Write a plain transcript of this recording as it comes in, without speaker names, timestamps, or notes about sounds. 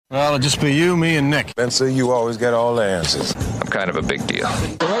Well, it'll just be you, me, and Nick. Spencer, you always get all the answers. I'm kind of a big deal.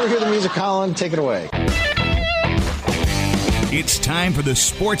 Whenever you hear the music, Colin, take it away. It's time for the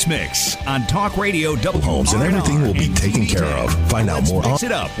Sports Mix on Talk Radio Double Homes, and everything will be taken care of. Find out more. Mix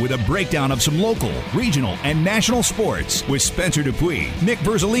it up with a breakdown of some local, regional, and national sports with Spencer Dupuis, Nick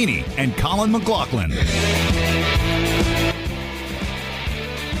Verzolini, and Colin McLaughlin.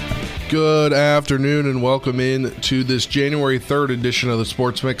 Good afternoon and welcome in to this January 3rd edition of the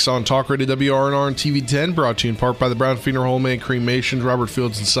Sports Mix on Talk Radio WRNR and TV 10, brought to you in part by the Brown Funeral Home and Cremations, Robert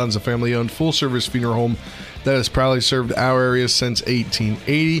Fields and Sons, a family-owned full-service funeral home that has proudly served our area since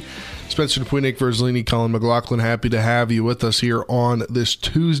 1880. Spencer Dupuis, Nick Verzolini, Colin McLaughlin, happy to have you with us here on this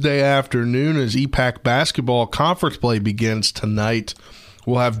Tuesday afternoon as EPAC basketball conference play begins tonight.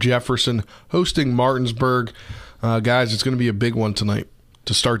 We'll have Jefferson hosting Martinsburg. Guys, it's going to be a big one tonight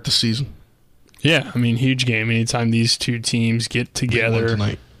to start the season. Yeah, I mean, huge game. Anytime these two teams get together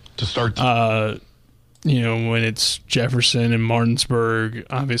tonight to start when it's Jefferson and Martinsburg,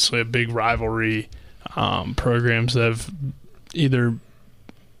 obviously a big rivalry. Programs that have either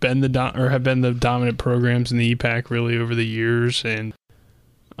been the dominant programs in the EPAC really over the years, and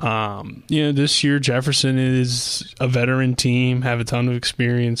this year Jefferson is a veteran team, have a ton of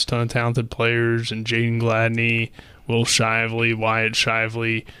experience, ton of talented players, and Jaden Gladney, Will Shively, Wyatt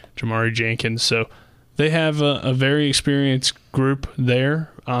Shively, Jamari Jenkins. So they have a very experienced group there.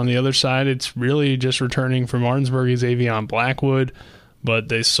 On the other side, it's really just returning from Martinsburg is Avion Blackwood, but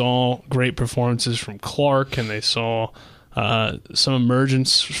they saw great performances from Clark, and they saw some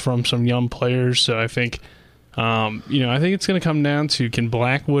emergence from some young players. So I think, I think it's going to come down to, can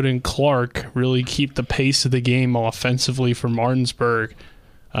Blackwood and Clark really keep the pace of the game offensively for Martinsburg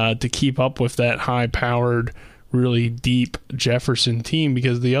to keep up with that high-powered, really deep Jefferson team,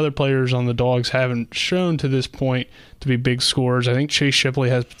 because the other players on the Dogs haven't shown to this point to be big scorers. I think Chase Shipley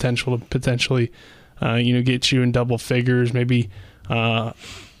has potential to potentially, get you in double figures, maybe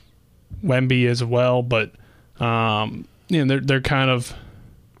Wemby as well, but they're kind of,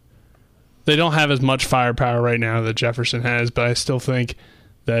 they don't have as much firepower right now that Jefferson has, but I still think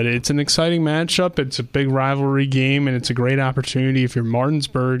that it's an exciting matchup. It's a big rivalry game, and it's a great opportunity if you're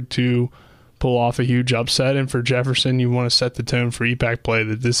Martinsburg to pull off a huge upset, and for Jefferson, you want to set the tone for EPAC play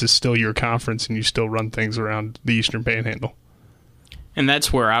that this is still your conference and you still run things around the Eastern Panhandle. And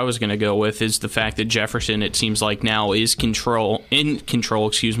that's where I was going to go with, is the fact that Jefferson, it seems like now, is in control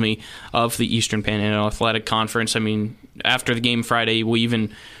of the Eastern Panhandle Athletic Conference. I mean, after the game Friday, we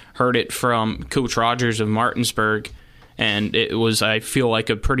even heard it from Coach Rogers of Martinsburg, and it was, I feel like,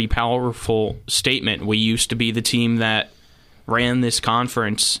 a pretty powerful statement. We used to be the team that ran this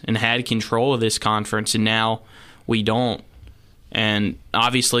conference and had control of this conference, and now we don't. And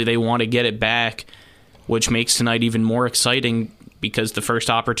obviously they want to get it back, which makes tonight even more exciting, because the first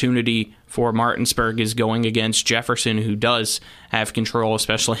opportunity for Martinsburg is going against Jefferson, who does have control,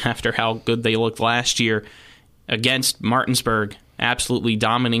 especially after how good they looked last year against Martinsburg, absolutely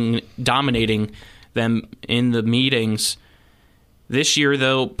dominating them in the meetings. This year,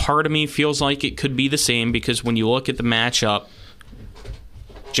 though, part of me feels like it could be the same, because when you look at the matchup,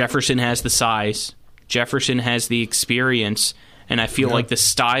 Jefferson has the size, Jefferson has the experience, and I feel like the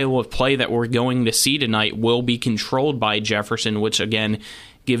style of play that we're going to see tonight will be controlled by Jefferson, which, again,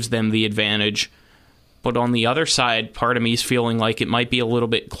 gives them the advantage. But on the other side, part of me is feeling like it might be a little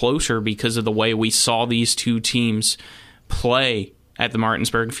bit closer because of the way we saw these two teams play at the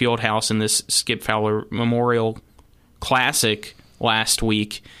Martinsburg Fieldhouse in this Skip Fowler Memorial Classic last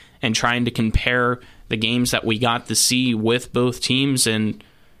week, and trying to compare the games that we got to see with both teams. And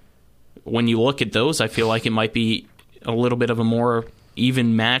when you look at those, I feel like it might be a little bit of a more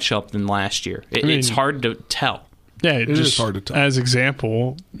even matchup than last year. It's hard to tell. Yeah, it is hard to tell. As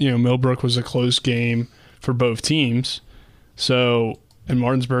example, Millbrook was a close game for both teams. So, and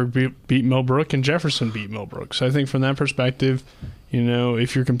Martinsburg beat Millbrook, and Jefferson beat Millbrook. So I think from that perspective,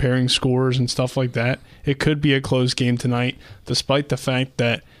 if you're comparing scores and stuff like that, it could be a close game tonight, despite the fact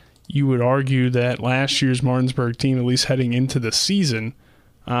that you would argue that last year's Martinsburg team, at least heading into the season,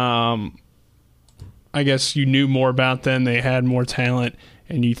 I guess you knew more about them. They had more talent,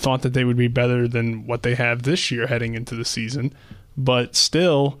 and you thought that they would be better than what they have this year heading into the season. But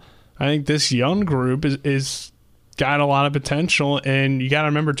still, I think this young group is got a lot of potential, and you got to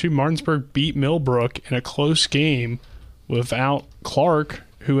remember, too, Martinsburg beat Millbrook in a close game without Clark,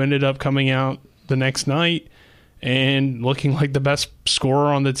 who ended up coming out the next night and looking like the best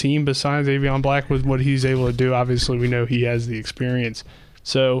scorer on the team besides Avion Blackwood, what he's able to do. Obviously, we know he has the experience.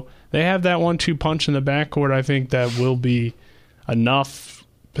 So they have that 1-2 punch in the backcourt, I think, that will be enough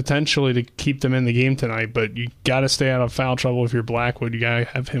potentially to keep them in the game tonight, but you got to stay out of foul trouble if you're Blackwood. You got to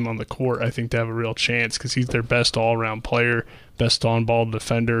have him on the court, I think, to have a real chance because he's their best all-around player, best on-ball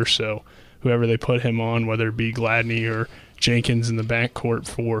defender. So whoever they put him on, whether it be Gladney or Jenkins in the backcourt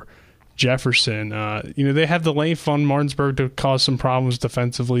for Jefferson, they have the length on Martinsburg to cause some problems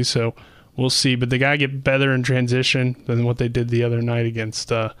defensively, so we'll see. But they got to get better in transition than what they did the other night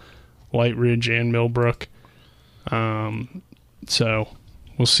against Light Ridge and Millbrook. So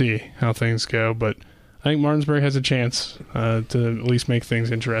we'll see how things go. But I think Martinsburg has a chance to at least make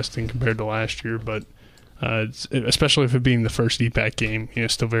things interesting compared to last year. But especially if it being the first EPAC game,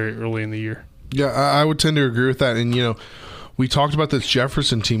 still very early in the year. Yeah, I would tend to agree with that. And, we talked about this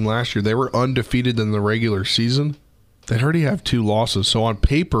Jefferson team last year. They were undefeated in the regular season. They already have 2 losses. So on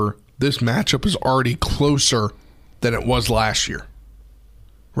paper, this matchup is already closer than it was last year.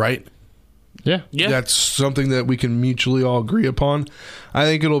 Right? Yeah. That's something that we can mutually all agree upon. I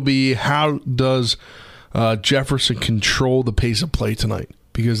think it'll be how does Jefferson control the pace of play tonight?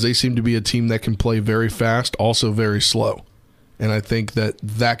 Because they seem to be a team that can play very fast, also very slow. And I think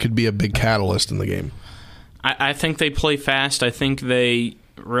that could be a big catalyst in the game. I think they play fast. I think they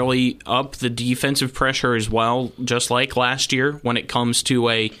really up the defensive pressure as well, just like last year when it comes to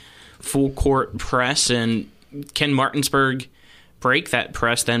a full-court press. And can Martinsburg break that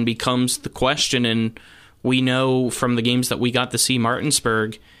press then becomes the question. And we know from the games that we got to see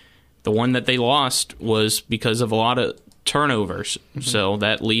Martinsburg, the one that they lost was because of a lot of turnovers. Mm-hmm. So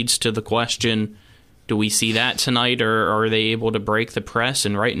that leads to the question, do we see that tonight, or are they able to break the press?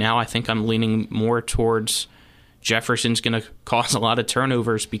 And right now I think I'm leaning more towards Jefferson's going to cause a lot of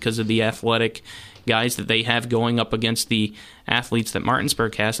turnovers because of the athletic guys that they have going up against the athletes that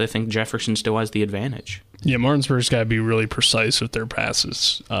Martinsburg has. I think Jefferson still has the advantage. Yeah, Martinsburg's got to be really precise with their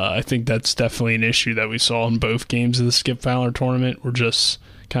passes. I think that's definitely an issue that we saw in both games of the Skip Fowler tournament, were just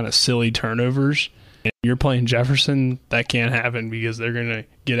kind of silly turnovers. And you're playing Jefferson, that can't happen because they're going to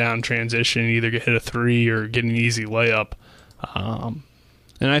get out in transition and either hit a 3 or get an easy layup.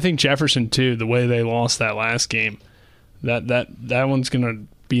 And I think Jefferson, too, the way they lost that last game, that one's going to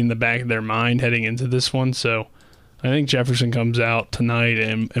be in the back of their mind heading into this one. So I think Jefferson comes out tonight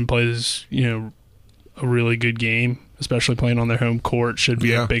and plays, a really good game, especially playing on their home court. Should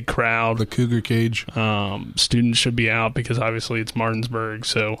be a big crowd. The Cougar Cage. Students should be out because obviously it's Martinsburg,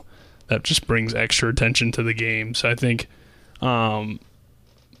 so that just brings extra attention to the game. So I think,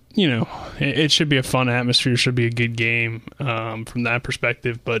 it should be a fun atmosphere, should be a good game from that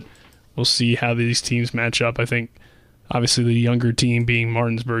perspective, but we'll see how these teams match up. I think, obviously, the younger team being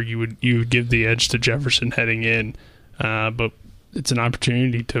Martinsburg, you would give the edge to Jefferson heading in, but it's an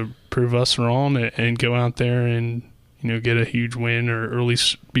opportunity to prove us wrong and go out there and get a huge win or at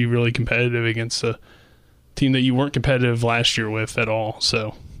least be really competitive against a team that you weren't competitive last year with at all.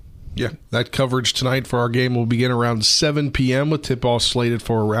 So, yeah, that coverage tonight for our game will begin around 7 p.m. with tip-off slated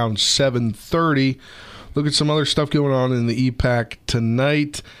for around 7:30. Look at some other stuff going on in the EPAC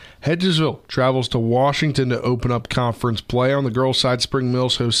tonight. Hedgesville travels to Washington to open up conference play. On the girls' side, Spring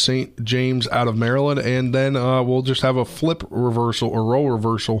Mills hosts St. James out of Maryland. And then we'll just have a flip reversal or role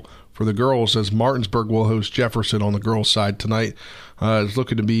reversal for the girls as Martinsburg will host Jefferson on the girls' side tonight. It's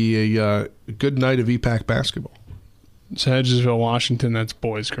looking to be a good night of EPAC basketball. So Hedgesville, Washington, that's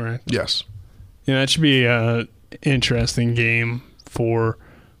boys, correct? Yes. Yeah, that should be an interesting game for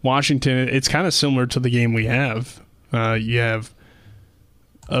Washington. It's kind of similar to the game we have. You have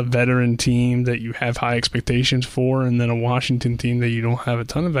a veteran team that you have high expectations for, and then a Washington team that you don't have a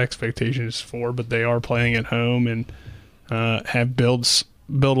ton of expectations for, but they are playing at home and have built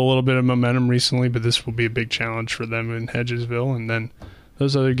a little bit of momentum recently, but this will be a big challenge for them in Hedgesville. And then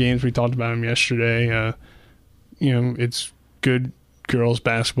those other games, we talked about them yesterday. It's good girls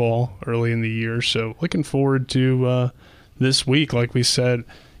basketball early in the year, so looking forward to this week. Like we said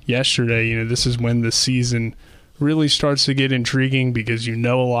yesterday, this is when the season really starts to get intriguing because you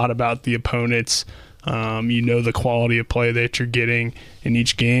know a lot about the opponents. The quality of play that you're getting in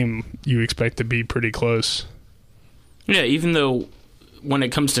each game. You expect to be pretty close. Yeah, even though when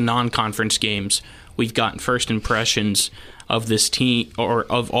it comes to non-conference games, we've gotten first impressions of this team or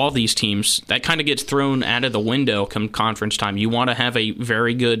of all these teams, that kind of gets thrown out of the window come conference time. You want to have a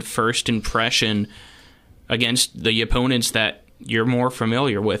very good first impression against the opponents that you're more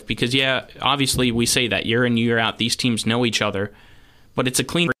familiar with because, obviously we say that year in, year out, these teams know each other, but it's a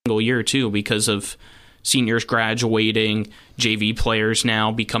clean single year too because of seniors graduating, JV players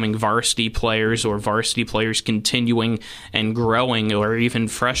now becoming varsity players or varsity players continuing and growing, or even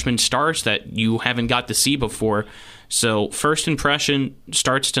freshman stars that you haven't got to see before. So first impression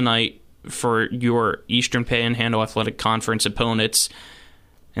starts tonight for your Eastern Panhandle Athletic Conference opponents.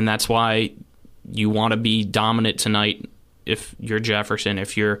 And that's why you want to be dominant tonight if you're Jefferson,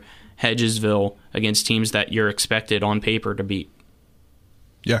 if you're Hedgesville, against teams that you're expected on paper to beat.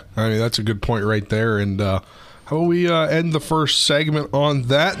 Yeah, I mean, that's a good point right there. And how about we end the first segment on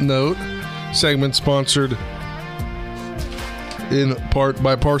that note? Segment sponsored in part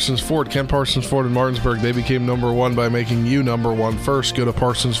by Parsons Ford. Ken Parsons Ford in Martinsburg. They became number one by making you number one first. Go to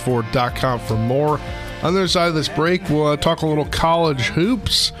ParsonsFord.com for more. On the other side of this break, we'll talk a little college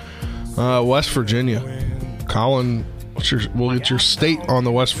hoops. West Virginia. Colin, we'll get your state on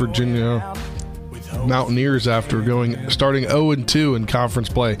the West Virginia Mountaineers after starting 0-2 in conference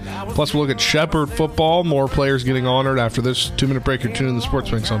play. Plus, we'll look at Shepherd football. More players getting honored after this 2-minute break. You're tuning in the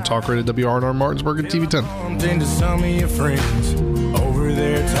Sports Mix on Talk Radio WRNR Martinsburg and TV 10. Into some of your friends over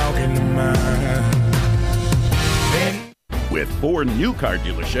there talking to mine. With 4 new car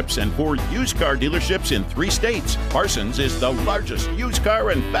dealerships and 4 used car dealerships in 3 states, Parsons is the largest used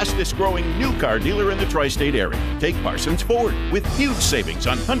car and fastest growing new car dealer in the tri-state area. Take Parsons Ford with huge savings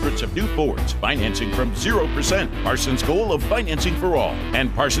on hundreds of new Fords, financing from 0%, Parsons' goal of financing for all,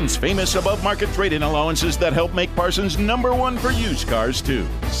 and Parsons' famous above-market trade-in allowances that help make Parsons number one for used cars too.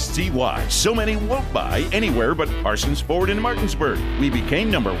 See why so many won't buy anywhere but Parsons Ford in Martinsburg. We became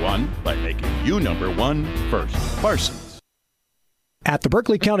number one by making you number one first. Parsons. At the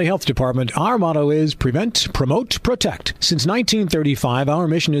Berkeley County Health Department, our motto is prevent, promote, protect. Since 1935, our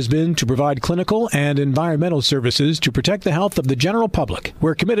mission has been to provide clinical and environmental services to protect the health of the general public.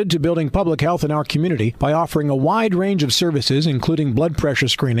 We're committed to building public health in our community by offering a wide range of services, including blood pressure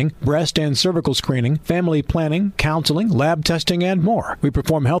screening, breast and cervical screening, family planning, counseling, lab testing, and more. We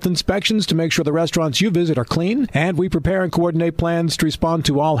perform health inspections to make sure the restaurants you visit are clean, and we prepare and coordinate plans to respond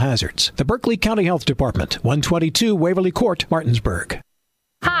to all hazards. The Berkeley County Health Department, 122 Waverly Court, Martinsburg.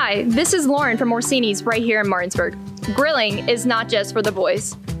 Hi, this is Lauren from Orsini's right here in Martinsburg. Grilling is not just for the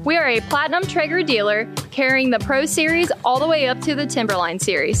boys. We are a Platinum Traeger dealer carrying the Pro Series all the way up to the Timberline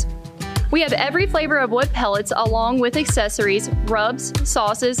Series. We have every flavor of wood pellets along with accessories, rubs,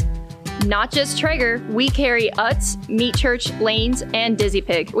 sauces. Not just Traeger, we carry Utz, Meat Church, Lanes, and Dizzy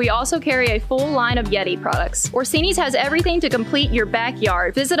Pig. We also carry a full line of Yeti products. Orsini's has everything to complete your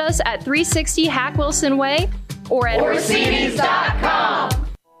backyard. Visit us at 360 Hack Wilson Way or at Orsinis.com.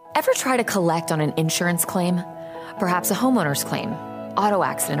 Ever try to collect on an insurance claim? Perhaps a homeowner's claim, auto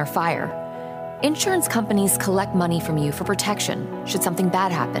accident, or fire. Insurance companies collect money from you for protection should something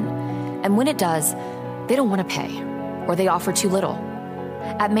bad happen. And when it does, they don't want to pay, or they offer too little.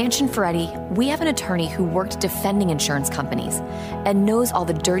 At Mansion Ferretti, we have an attorney who worked defending insurance companies and knows all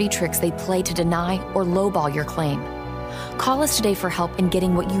the dirty tricks they play to deny or lowball your claim. Call us today for help in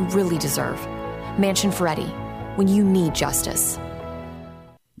getting what you really deserve. Mansion Ferretti, when you need justice.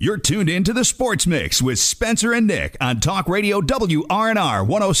 You're tuned in to the Sports Mix with Spencer and Nick on Talk Radio WRNR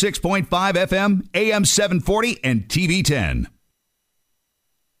 106.5 FM, AM 740, and TV 10.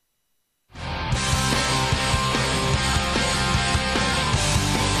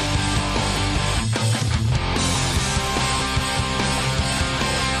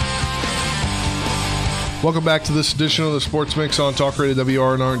 Welcome back to this edition of the Sports Mix on Talk Radio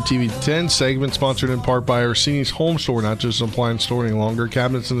WRNR and TV 10. Segment sponsored in part by Orsini's Home Store, not just an appliance store any longer.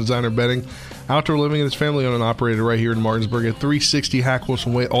 Cabinets and designer bedding, outdoor living, and it's family owned and operated right here in Martinsburg at 360 Hack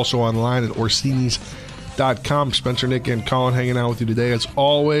Wilson Way. Also online at Orsinis.com. Spencer, Nick, and Colin hanging out with you today as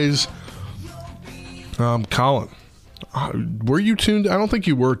always. Colin, were you tuned? I don't think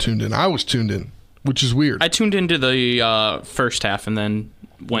you were tuned in. I was tuned in, which is weird. I tuned into the first half and then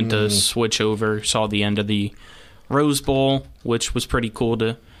went to switch over, saw the end of the Rose Bowl, which was pretty cool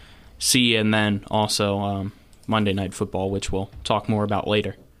to see, and then also Monday Night Football, which we'll talk more about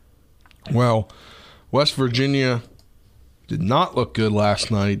later. Well, West Virginia did not look good last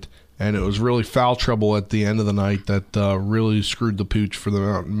night, and it was really foul trouble at the end of the night that really screwed the pooch for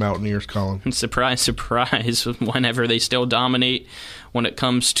the Mountaineers, Colin. Surprise, surprise, whenever they still dominate when it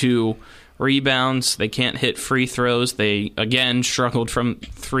comes to rebounds. They can't hit free throws. They, again, struggled from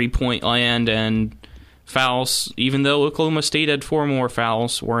three-point land, and fouls, even though Oklahoma State had 4 more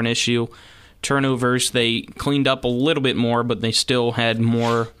fouls, were an issue. Turnovers, they cleaned up a little bit more, but they still had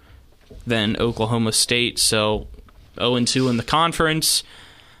more than Oklahoma State. So 0-2 in the conference.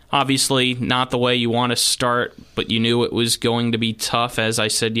 Obviously, not the way you want to start, but you knew it was going to be tough. As I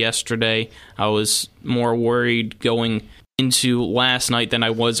said yesterday, I was more worried going into last night than I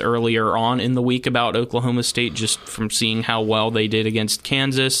was earlier on in the week about Oklahoma State, just from seeing how well they did against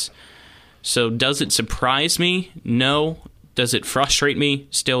Kansas. So does it surprise me? No. Does it frustrate me?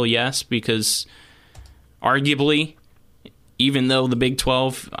 Still yes, because arguably, even though the Big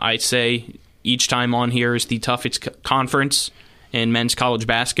 12, I say each time on here, is the toughest conference in men's college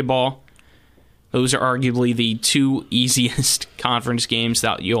basketball. Those are arguably the two easiest conference games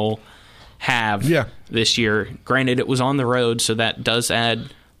that you'll have this year. Granted, it was on the road, so that does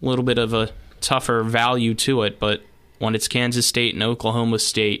add a little bit of a tougher value to it, but when it's Kansas State and Oklahoma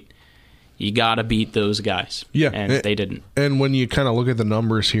State, you got to beat those guys. Yeah. And they didn't. And when you kind of look at the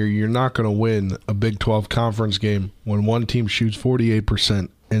numbers here, you're not going to win a Big 12 conference game when one team shoots 48%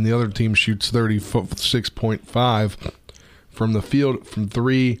 and the other team shoots 36.5 from the field, from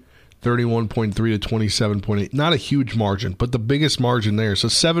 3, 31.3 to 27.8. Not a huge margin, but the biggest margin there. So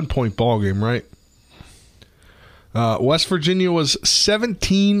 7-point ball game, right? West Virginia was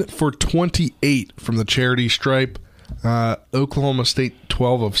 17 for 28 from the charity stripe. Oklahoma State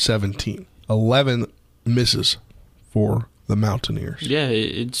 12 of 17. 11 misses for the Mountaineers. Yeah,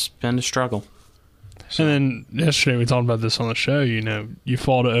 it's been a struggle. And then yesterday we talked about this on the show. You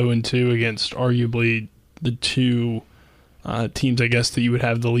fall to 0-2 against arguably the two teams, I guess, that you would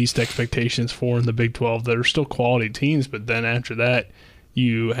have the least expectations for in the Big 12 that are still quality teams. But then after that,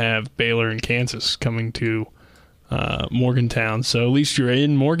 you have Baylor and Kansas coming to Morgantown. So at least you're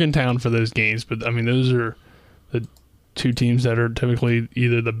in Morgantown for those games. But, I mean, those are the two teams that are typically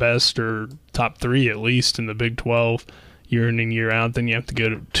either the best or top 3 at least in the Big 12 year in and year out. Then you have to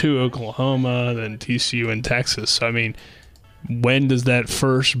go to Oklahoma, then TCU and Texas. So, I mean, when does that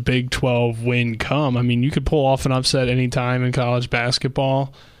first Big 12 win come? I mean, you could pull off an upset any time in college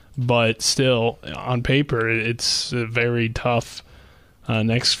basketball, but still, on paper, it's a very tough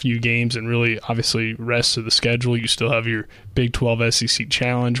next few games, and really, obviously, rest of the schedule. You still have your Big 12 SEC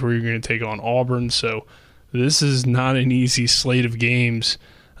Challenge where you're going to take on Auburn. So this is not an easy slate of games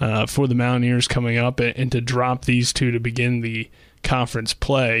for the Mountaineers coming up, and to drop these two to begin the conference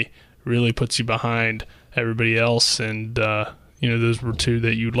play really puts you behind everybody else. And, those were two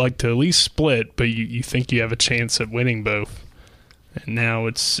that you'd like to at least split, but you think you have a chance at winning both. And now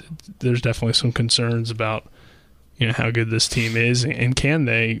there's definitely some concerns about how good this team is, and can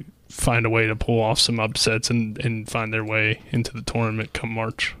they find a way to pull off some upsets and find their way into the tournament come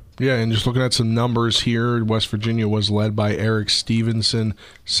March. Yeah, and just looking at some numbers here, West Virginia was led by Eric Stevenson,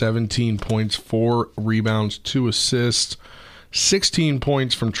 17 points, 4 rebounds, 2 assists, 16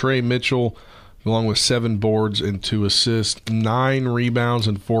 points from Trey Mitchell, along with 7 boards and 2 assists, 9 rebounds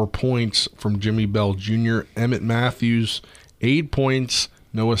and 4 points from Jimmy Bell Jr. Emmett Matthews, 8 points,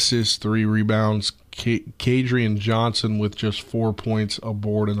 no assists, 3 rebounds. Kadrian Johnson with just 4 points, a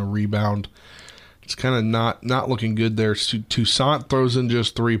board, and a rebound. It's kind of not looking good there. Toussaint throws in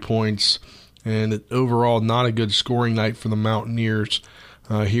just 3 points, and overall not a good scoring night for the Mountaineers.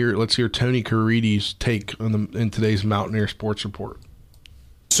 Let's hear Tony Caridi's take in today's Mountaineer Sports Report.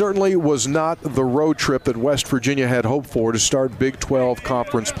 Certainly was not the road trip that West Virginia had hoped for to start Big 12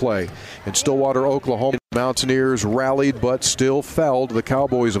 conference play. In Stillwater, Oklahoma, Mountaineers rallied but still fell to the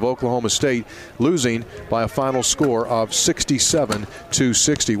Cowboys of Oklahoma State, losing by a final score of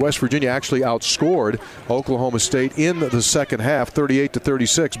 67-60. West Virginia actually outscored Oklahoma State in the second half,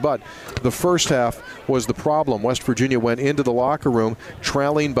 38-36, but the first half was the problem. West Virginia went into the locker room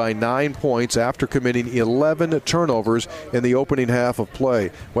trailing by 9 points after committing 11 turnovers in the opening half of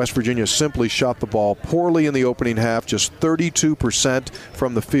play. West Virginia simply shot the ball poorly in the opening half, just 32%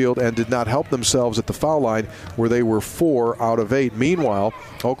 from the field, and did not help themselves at the foul line where they were 4 out of 8. Meanwhile,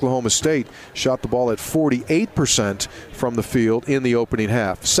 Oklahoma State shot the ball at 48% from the field in the opening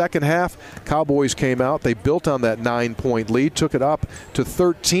half. Second half, Cowboys came out. They built on that 9-point lead, took it up to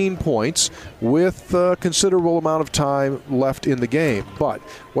 13 points with a considerable amount of time left in the game. But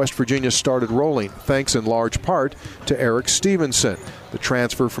West Virginia started rolling, thanks in large part to Eric Stevenson. The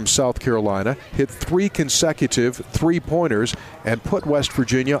transfer from South Carolina hit 3 consecutive three-pointers and put West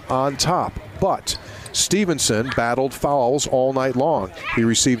Virginia on top. But Stevenson battled fouls all night long. He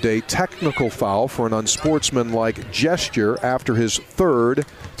received a technical foul for an unsportsmanlike gesture after his third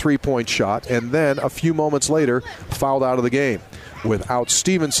three-point shot, and then a few moments later fouled out of the game. Without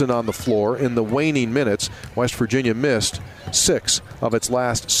Stevenson on the floor in the waning minutes, West Virginia missed 6 of its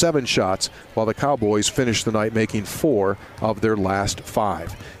last 7 shots, while the Cowboys finished the night making 4 of their last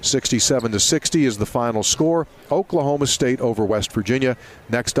 5. 67-60 is the final score. Oklahoma State over West Virginia.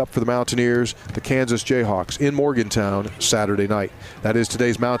 Next up for the Mountaineers, the Kansas Jayhawks in Morgantown Saturday night. That is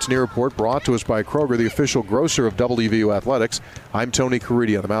today's Mountaineer Report, brought to us by Kroger, the official grocer of WVU Athletics. I'm Tony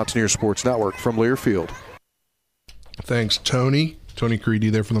Caridi on the Mountaineer Sports Network from Learfield. Thanks, Tony. Tony Caridi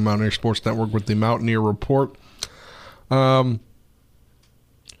there from the Mountaineer Sports Network with the Mountaineer Report.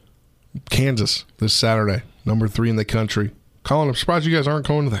 Kansas this Saturday, number 3 in the country. Colin, I'm surprised you guys aren't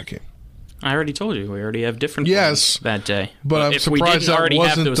going to that game. I already told you. We already have different plans that day. But I'm surprised that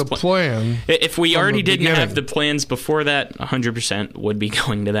wasn't the plan. If we already didn't have the plans before that, 100% would be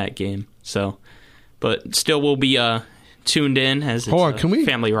going to that game. So, but still, we'll be tuned in as it's a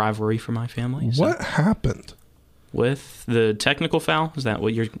family rivalry for my family. So. What happened? With the technical foul? Is that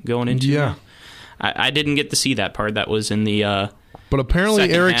what you're going into? Yeah. I didn't get to see that part. That was in the but apparently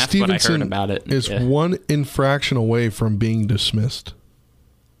Eric half, Stevenson but I heard about it. is one infraction away from being dismissed.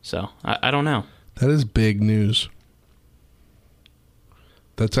 So, I don't know. That is big news.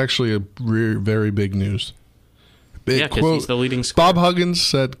 That's actually a very big news. Yeah, because he's the leading scorer. Bob Huggins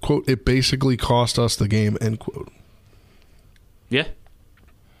said, quote, "It basically cost us the game," end quote. Yeah.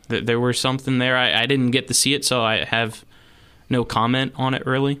 There was something there. I didn't get to see it, so I have no comment on it,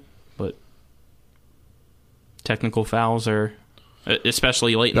 really. But technical fouls are,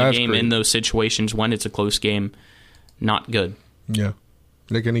 especially late in the game, in those situations when it's a close game, not good. Yeah.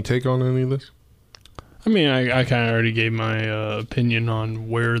 Nick, any take on any of this? I mean, I kind of already gave my opinion on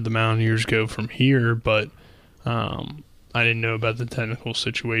where the Mountaineers go from here, but I didn't know about the technical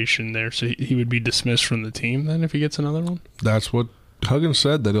situation there. So he would be dismissed from the team then if he gets another one? That's what Huggins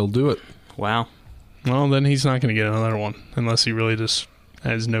said, that he'll do it. Wow. Well, then he's not going to get another one unless he really just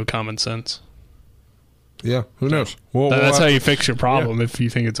has no common sense. Yeah, who knows? That's how you fix your problem. Yeah. If you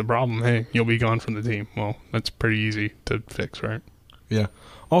think it's a problem, hey, you'll be gone from the team. Well, that's pretty easy to fix, right? Yeah.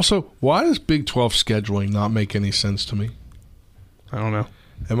 Also, why does Big 12 scheduling not make any sense to me? I don't know.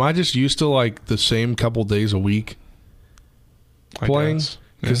 Am I just used to like the same couple days a week playing?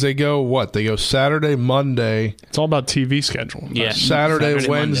 Because they go what? They go Saturday, Monday. It's all about TV schedule. Yeah. Saturday,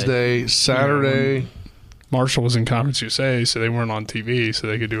 Wednesday, Saturday. Marshall was in Conference USA, so they weren't on TV, so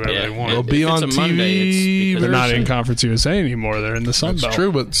they could do whatever they want. They'll be on TV. They're not in Conference USA anymore. They're in the Sun Belt. That's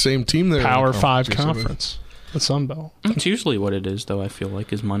true, but same team there. Power 5 conference. The Sun Belt. That's usually what it is, though, I feel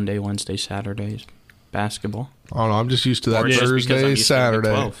like, is Monday, Wednesday, Saturdays basketball. I don't know. I'm just used to that Thursday,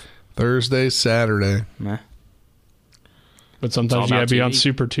 Saturday. Thursday, Saturday. Nah. But sometimes you got to be on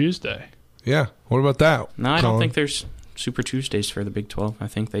Super Tuesday. Yeah. What about that? No, I don't think there's Super Tuesdays for the Big 12. I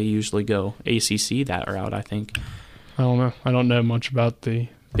think they usually go ACC that route, I think. I don't know. I don't know much about the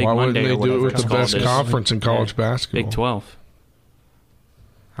Big Why Monday wouldn't they do it with the best conference in college yeah. basketball? Big 12.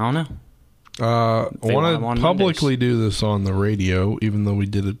 I don't know. I want to publicly do this on the radio, even though we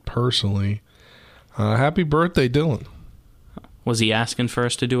did it personally. Happy birthday, Dylan. Was he asking for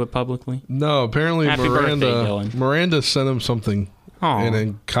us to do it publicly? No, apparently Happy birthday, Dylan. Miranda sent him something and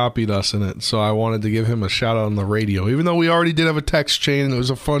then copied us in it. So I wanted to give him a shout out on the radio, even though we already did have a text chain and there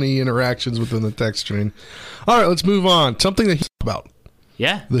was a funny interactions within the text chain. All right, let's move on. Something to hear about.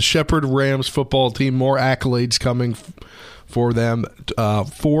 Yeah. The Shepherd Rams football team, more accolades coming for them.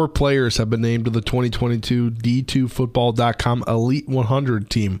 4 players have been named to the 2022 D2Football.com Elite 100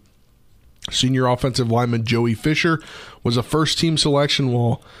 team. Senior offensive lineman Joey Fisher was a first-team selection,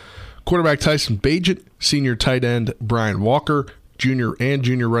 while quarterback Tyson Bagent, senior tight end Brian Walker, junior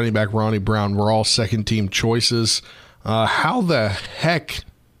running back Ronnie Brown were all second-team choices. How the heck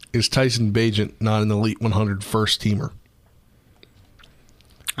is Tyson Bagent not an Elite 100 first-teamer?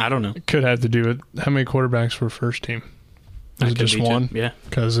 I don't know. It could have to do with how many quarterbacks were first team. Is it just one? Yeah.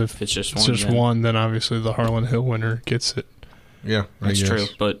 Because if it's just one, then obviously the Harlan Hill winner gets it. Yeah, that's true.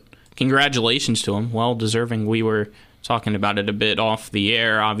 But congratulations to him. Well deserving. We were talking about it a bit off the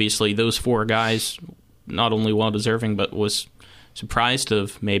air. Obviously, those 4 guys, not only well deserving, but was surprised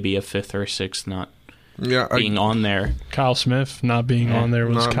of maybe a 5th or 6th not being on there. Kyle Smith not being on there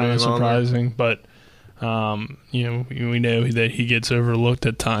was kind of surprising, but we know that he gets overlooked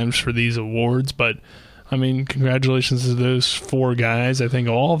at times for these awards. But I mean, congratulations to those 4 guys. I think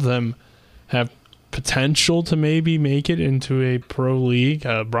all of them have potential to maybe make it into a pro league.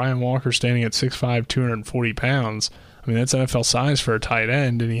 Brian Walker standing at 6'5", 240 pounds. I mean, that's NFL size for a tight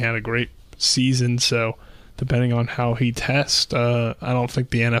end, and he had a great season. So depending on how he tests, I don't think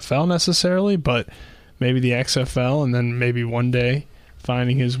the NFL necessarily, but maybe the XFL, and then maybe one day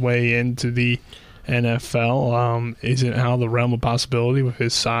finding his way into the NFL isn't out of the realm of possibility with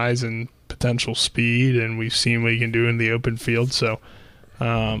his size and potential speed, and we've seen what he can do in the open field. So,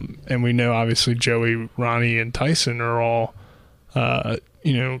 and we know obviously Joey, Ronnie, and Tyson are all,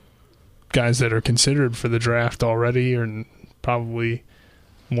 guys that are considered for the draft already, and probably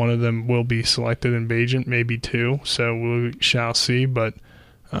one of them will be selected in Bagent, maybe 2. So we shall see, but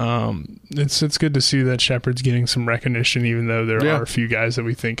it's good to see that Shepherd's getting some recognition, even though there are a few guys that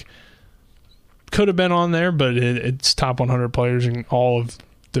we think could have been on there, but it's top 100 players in all of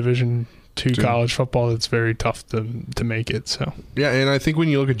Division II college football. It's very tough to make it. So yeah, and I think when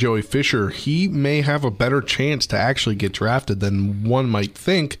you look at Joey Fisher, he may have a better chance to actually get drafted than one might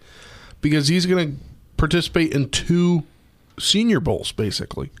think, because he's going to participate in 2 Senior Bowls,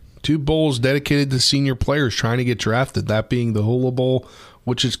 basically. 2 bowls dedicated to senior players trying to get drafted, that being the Hula Bowl,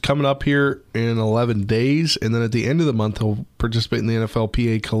 which is coming up here in 11 days, and then at the end of the month, he'll participate in the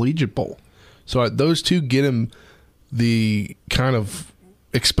NFLPA Collegiate Bowl. So those 2 get him the kind of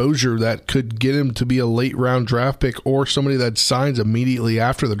exposure that could get him to be a late-round draft pick or somebody that signs immediately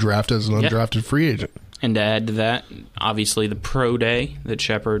after the draft as an undrafted free agent. And to add to that, obviously the Pro Day that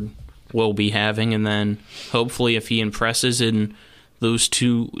Shepard will be having, and then hopefully if he impresses in those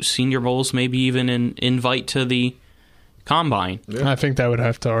 2 Senior Bowls, maybe even an invite to the Combine. Yeah. I think that would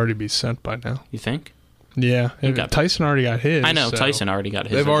have to already be sent by now. You think? Yeah. Tyson already got his. I know, Tyson already got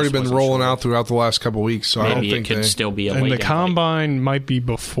his. They've already been rolling out throughout the last couple of weeks, so maybe I don't think it could still be a late And the invite. Combine might be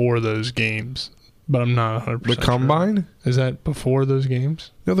before those games, but I'm not 100% The Combine? Sure. Is that before those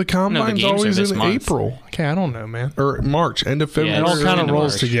games? No, the Combine's games always are this in month. April. Okay, I don't know, man. Or March, end of February. It all kind of into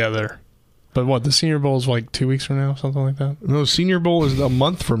rolls March. together. But what, the Senior Bowl is like 2 weeks from now, something like that? No, Senior Bowl is a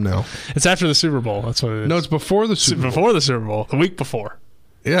month from now. It's after the Super Bowl. That's what it is. No, it's before the Super Bowl. Before the Super Bowl. The week before.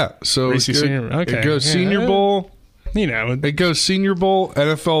 Yeah, so Reese Senior. Okay. It goes Yeah. Senior Bowl. You know. It goes Senior Bowl,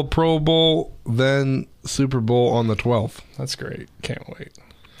 NFL Pro Bowl, then Super Bowl on the 12th. That's great. Can't wait.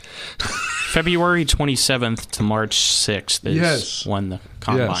 February 27th to March 6th is when the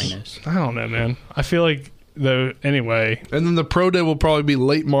Combine is. I don't know, man. I feel like, though, anyway. And then the Pro Day will probably be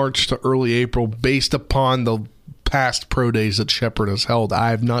late March to early April based upon the past Pro Days that Shepard has held. I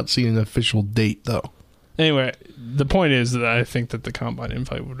have not seen an official date, though. Anyway, the point is that I think that the Combine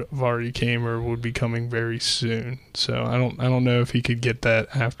invite would have already came or would be coming very soon. So I don't know if he could get that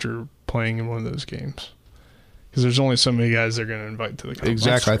after playing in one of those games. Because there's only so many guys they're going to invite to the Combine.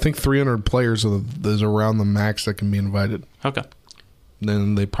 Exactly. I think 300 players is around the max that can be invited. Okay.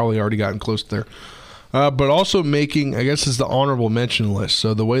 Then they probably already gotten close there. But also making, I guess, is the honorable mention list.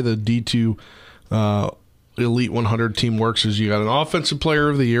 So the way the D2 Elite 100 team works is you got an offensive player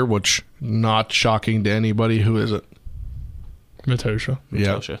of the year, which not shocking to anybody. Who is it? Matosha.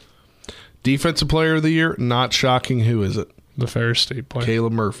 Yeah. Defensive player of the year, not shocking. Who is it? The Ferris State player.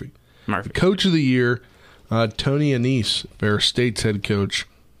 Caleb Murphy. Coach of the year, Tony Anise, Ferris State's head coach.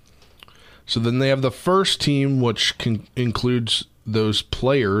 So then they have the first team, which includes those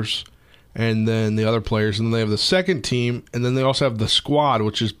players and then the other players. And then they have the second team, and then they also have the squad,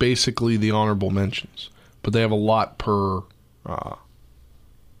 which is basically the honorable mentions. But they have a lot per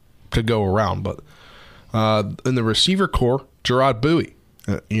to go around. But in the receiver core, Gerard Bowie,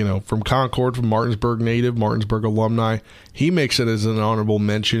 from Concord, from Martinsburg native, Martinsburg alumni, he makes it as an honorable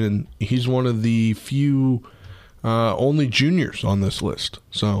mention, and he's one of the few only juniors on this list.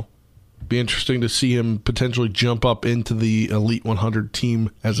 So be interesting to see him potentially jump up into the Elite 100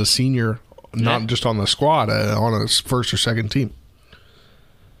 team as a senior, not just on the squad, on a first or second team.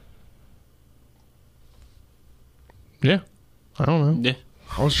 Yeah. I don't know. Yeah.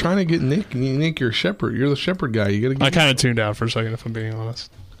 I was trying to get Nick. Nick, you're a Shepherd. You're the Shepherd guy. You got to get. I kind of tuned out for a second, if I'm being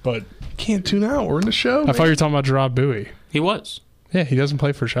honest. But can't tune out. We're in the show. I thought you were talking about Gerard Bowie. He was. Yeah, he doesn't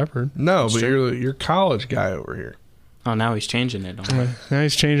play for Shepherd. No, but you're college guy over here. Oh, now he's changing it. Now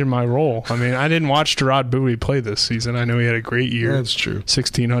he's changing my role. I mean, I didn't watch Gerard Bowie play this season. I know he had a great year. That's true.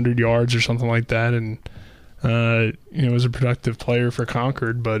 1,600 yards or something like that, and was a productive player for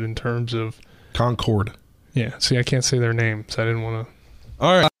Concord. But in terms of Concord. Yeah, see, I can't say their names. I didn't want to.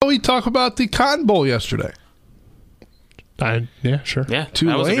 All right. We talked about the Cotton Bowl yesterday. Yeah, sure. Yeah,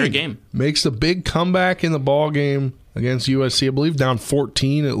 Tulane that was a great game. Makes a big comeback in the ball game against USC. I believe down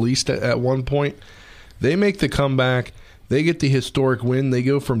 14 at least at one point. They make the comeback. They get the historic win. They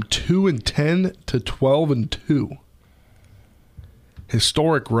go from 2-10 to 12-2.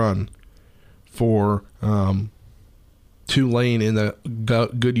 Historic run for Tulane in the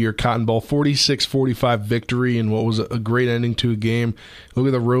Goodyear Cotton Bowl. 46-45 victory and what was a great ending to a game. Look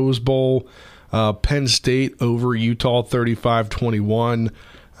at the Rose Bowl. Penn State over Utah 35-21.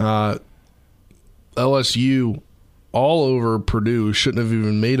 LSU all over Purdue. Shouldn't have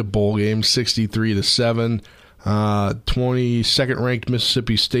even made a bowl game. 63-7. 22nd ranked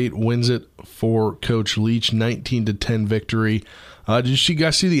Mississippi State wins it for Coach Leach. 19-10 victory. Did you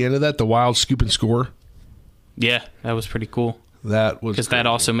guys see the end of that? The Wild scoop and score. Yeah, that was pretty cool. That was because that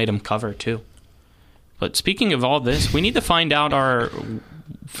also made him cover too. But speaking of all this, we need to find out our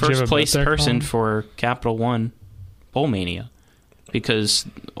first place person for Capital One Bowl Mania, because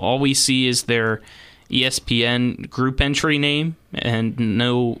all we see is their ESPN group entry name and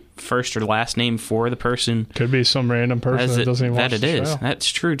no first or last name for the person. Could be some random person that doesn't even watch the show. That's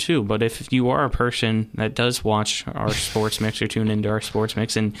true too. But if you are a person that does watch our Sports Mix or tune into our Sports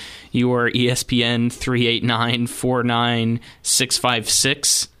Mix and you are ESPN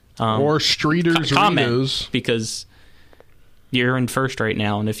 3894966, or Streeters comment, because you're in first right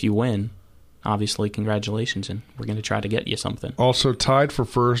now, and if you win, obviously, congratulations, and we're going to try to get you something. Also tied for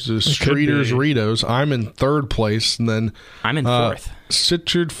first is Streeters Ritos. I'm in third place, and then I'm in fourth.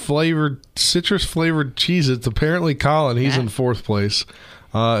 Citrus flavored Cheez-Its. Apparently, Colin, he's in fourth place.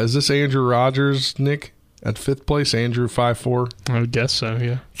 Is this Andrew Rogers, Nick, at fifth place? Andrew 5-4. I would guess so.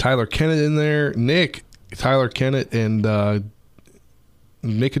 Yeah. Tyler Kennett in there. Nick, Tyler Kennett, and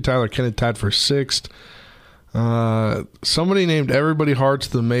Nick and Tyler Kennett tied for sixth. Somebody named Everybody Hearts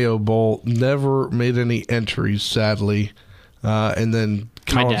the Mayo Bowl never made any entries, sadly. And then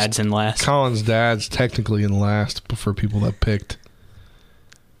my dad's in last. Colin's dad's technically in last for people that picked.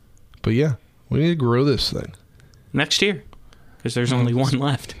 But yeah, we need to grow this thing next year because there's only one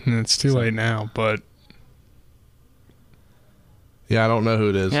left. It's too late now, but yeah, I don't know who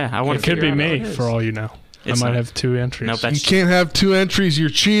it is. Yeah, I want it could be me for all you know. I might have two entries. Nope, you can't have two entries. You're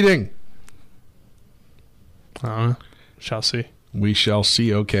cheating. Shall see. We shall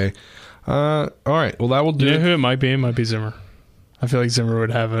see. Okay. All right. Well, that will do. You know who it might be? It might be Zimmer. I feel like Zimmer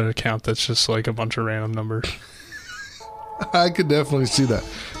would have an account that's just like a bunch of random numbers. I could definitely see that.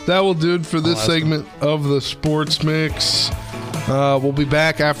 That will do it for this segment of the Sports Mix. We'll be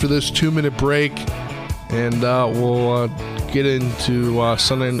back after this 2-minute break, and we'll get into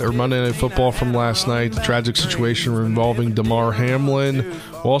Monday Night Football from last night, the tragic situation involving Damar Hamlin.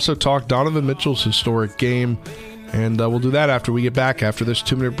 We'll also talk Donovan Mitchell's historic game, and we'll do that after we get back after this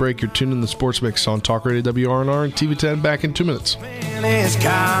 2-minute break. You're tuned in the Sports Mix on Talk Radio WRNR and TV10. Back in 2 minutes. It's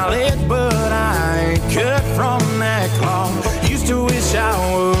college, but I ain't cut from that cloth. Used to wish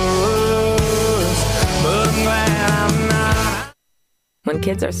I was, but I'm glad I'm not. When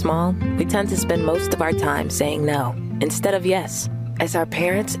kids are small, we tend to spend most of our time saying no instead of yes. As our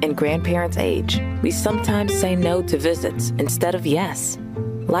parents and grandparents age, we sometimes say no to visits instead of yes.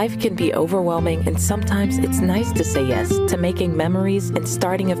 Life can be overwhelming, and sometimes it's nice to say yes to making memories and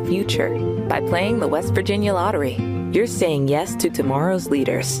starting a future. By playing the West Virginia Lottery, you're saying yes to tomorrow's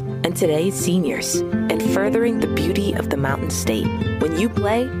leaders and today's seniors, and furthering the beauty of the Mountain State. When you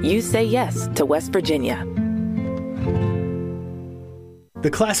play, you say yes to West Virginia.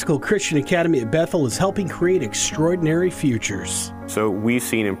 The Classical Christian Academy at Bethel is helping create extraordinary futures. So we've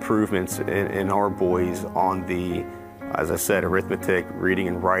seen improvements in our boys on the, as I said, arithmetic, reading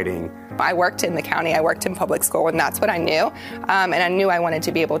and writing. I worked in the county, I worked in public school, and that's what I knew. And I knew I wanted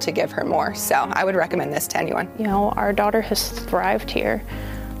to be able to give her more. So I would recommend this to anyone. You know, our daughter has thrived here.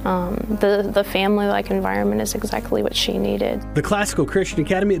 The family-like environment is exactly what she needed. The Classical Christian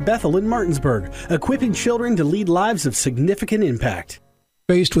Academy at Bethel in Martinsburg, equipping children to lead lives of significant impact.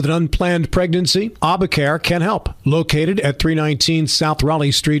 Faced with an unplanned pregnancy, Obacare can help. Located at 319 South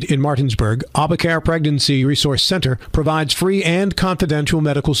Raleigh Street in Martinsburg, Obacare Pregnancy Resource Center provides free and confidential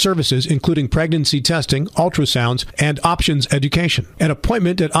medical services, including pregnancy testing, ultrasounds, and options education. An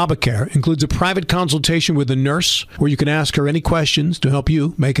appointment at Obacare includes a private consultation with a nurse where you can ask her any questions to help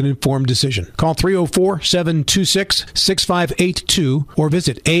you make an informed decision. Call 304-726-6582 or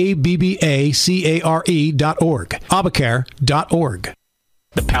visit abbacare.org. Obacare.org.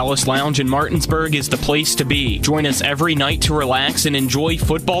 The Palace Lounge in Martinsburg is the place to be. Join us every night to relax and enjoy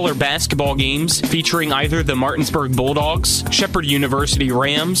football or basketball games featuring either the Martinsburg Bulldogs, Shepherd University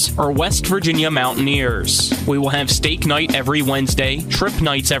Rams, or West Virginia Mountaineers. We will have steak night every Wednesday, trip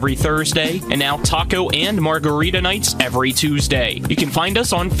nights every Thursday, and now taco and margarita nights every Tuesday. You can find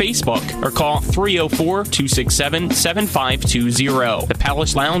us on Facebook or call 304-267-7520. The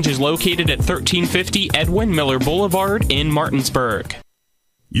Palace Lounge is located at 1350 Edwin Miller Boulevard in Martinsburg.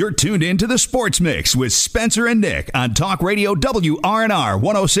 You're tuned in to the Sports Mix with Spencer and Nick on Talk Radio WRNR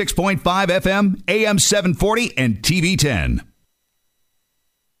 106.5 FM, AM 740, and TV 10.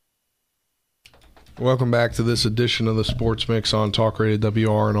 Welcome back to this edition of the Sports Mix on Talk Radio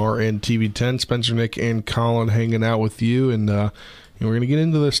WRNR and TV 10. Spencer, Nick, and Colin hanging out with you, and we're going to get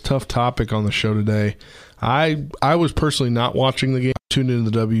into this tough topic on the show today. I was personally not watching the game, tuned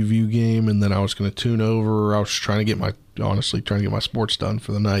into the WVU game, and then I was going to tune over. I was trying to get my sports done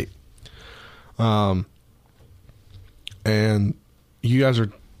for the night. And you guys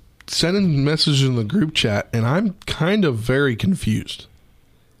are sending messages in the group chat, and I'm kind of very confused.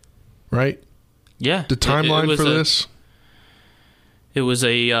 Right? Yeah. The timeline for this? It was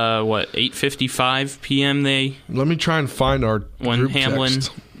a 8:55 p.m. Let me try and find our group Hamlin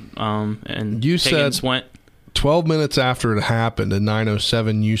text. And you Higgins said went 12 minutes after it happened at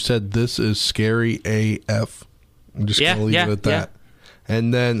 9:07. You said this is scary AF. I'm just going to leave it at that. Yeah.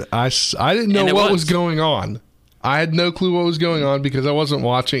 And then I didn't know what was going on. I had no clue what was going on because I wasn't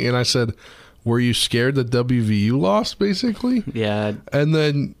watching. And I said, "Were you scared that WVU lost?" Basically, yeah. And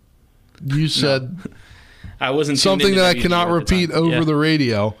then you said I wasn't something that I cannot repeat over the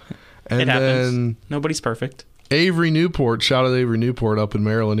radio. And it happens. Then Nobody's perfect. Avery Newport, shout out Avery Newport up in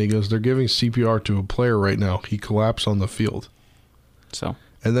Maryland. He goes, they're giving CPR to a player right now. He collapsed on the field. So,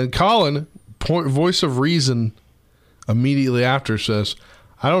 and then Colin, voice of reason, immediately after says,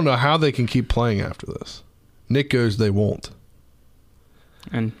 I don't know how they can keep playing after this. Nick goes, they won't.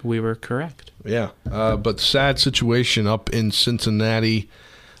 And we were correct. Yeah. But sad situation up in Cincinnati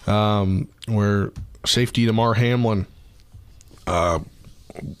where safety Damar Hamlin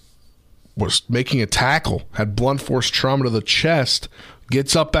was making a tackle, had blunt force trauma to the chest,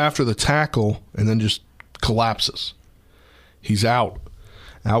 gets up after the tackle, and then just collapses. He's out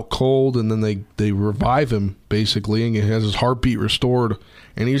cold, and then they revive him, basically, and he has his heartbeat restored.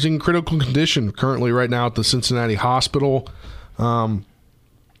 And he's in critical condition currently right now at the Cincinnati hospital.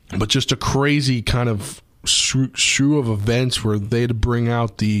 But just a crazy kind of strew of events where they had to bring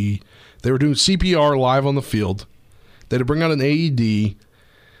out they were doing CPR live on the field. They had to bring out an AED.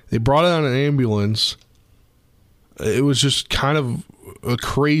 They brought out an ambulance. It was just kind of a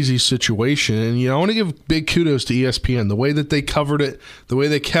crazy situation. And, I want to give big kudos to ESPN. The way that they covered it, the way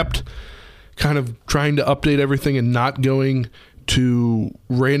they kept kind of trying to update everything and not going to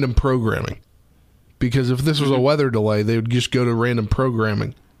random programming. Because if this was a weather delay, they would just go to random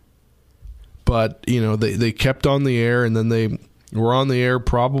programming. But, they kept on the air, and then they were on the air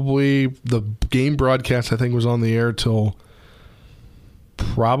probably, the game broadcast, I think, was on the air till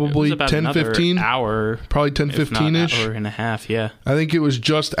probably 10-15 hour, probably 10-15ish, hour and a half. Yeah, I think it was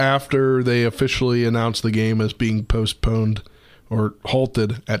just after they officially announced the game as being postponed or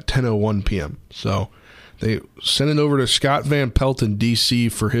halted at 10:01 p.m. So they sent it over to Scott Van Pelt in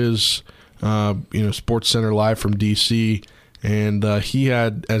DC for his Sports Center Live from DC, and he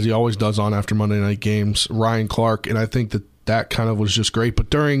had, as he always does on after Monday night games, Ryan Clark, and I think that kind of was just great.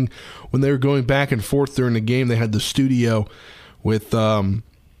 But when they were going back and forth during the game, they had the studio with,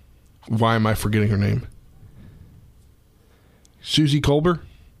 why am I forgetting her name? Susie Colbert?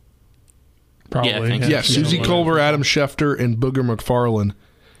 Probably. Yeah, Susie Colbert, Adam Schefter, and Booger McFarland.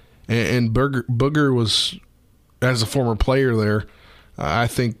 And Booger was, as a former player there, I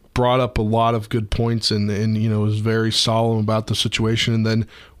think brought up a lot of good points and was very solemn about the situation. And then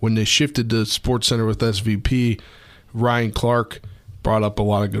when they shifted to Sports Center with SVP, Ryan Clark brought up a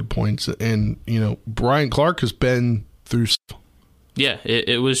lot of good points. And, Ryan Clark has been through. Yeah,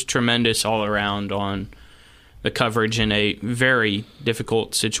 it was tremendous all around on the coverage in a very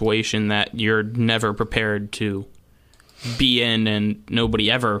difficult situation that you're never prepared to be in, and nobody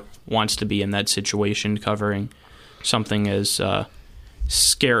ever wants to be in that situation, covering something as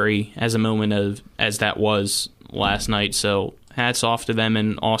scary as a moment as that was last night. So hats off to them,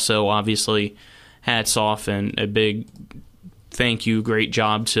 and also obviously hats off and a big thank you, great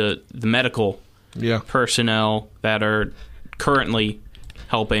job to the medical personnel that are currently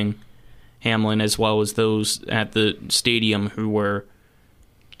helping Hamlin, as well as those at the stadium who were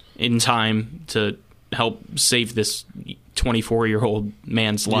in time to help save this 24-year-old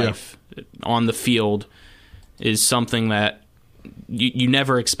man's life on the field is something that you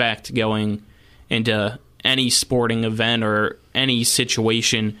never expect going into any sporting event or any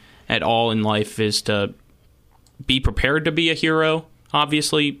situation at all in life, is to be prepared to be a hero,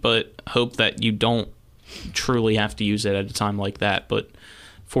 obviously, but hope that you don't truly have to use it at a time like that. But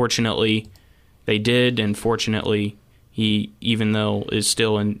fortunately they did, and fortunately he, even though is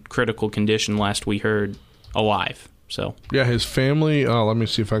still in critical condition, last we heard, alive. So yeah, his family, let me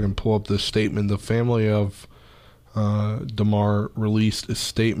see if I can pull up this statement. The family of Damar released a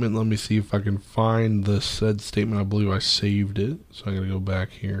statement. Let me see if I can find the said statement. I believe I saved it, so I'm going to go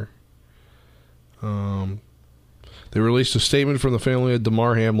back here. They released a statement from the family of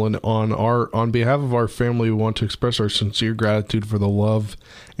Damar Hamlin. On behalf of our family, we want to express our sincere gratitude for the love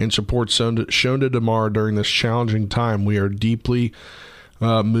and support shown to Damar during this challenging time. We are deeply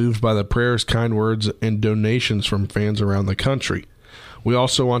moved by the prayers, kind words, and donations from fans around the country. We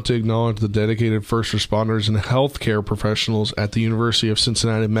also want to acknowledge the dedicated first responders and healthcare professionals at the University of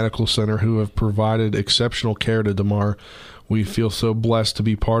Cincinnati Medical Center who have provided exceptional care to Damar. We feel so blessed to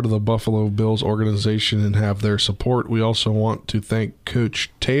be part of the Buffalo Bills organization and have their support. We also want to thank Coach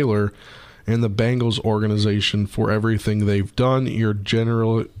Taylor and the Bengals organization for everything they've done. Your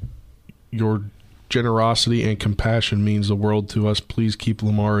generosity and compassion means the world to us. Please keep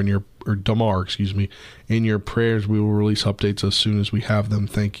Damar in your prayers. We will release updates as soon as we have them.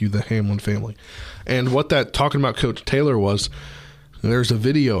 Thank you, the Hamlin family. And what that talking about Coach Taylor was, there's a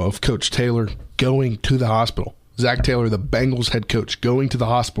video of Coach Taylor going to the hospital. Zach Taylor, the Bengals head coach, going to the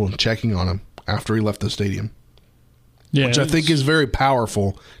hospital and checking on him after he left the stadium. which I think is very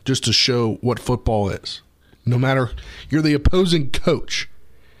powerful just to show what football is. No matter, you're the opposing coach,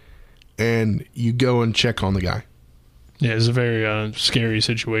 and you go and check on the guy. Yeah, it's a very scary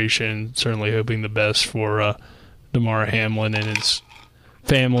situation. Certainly hoping the best for Damar Hamlin and his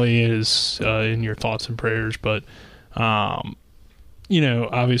family is in your thoughts and prayers. But,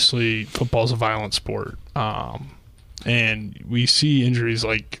 obviously football's a violent sport. And we see injuries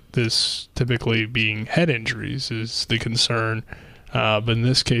like this typically being head injuries is the concern. But in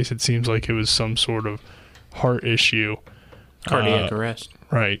this case, it seems like it was some sort of heart issue. Cardiac arrest.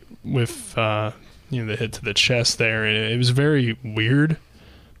 Right. With, the hit to the chest there. And it was a very weird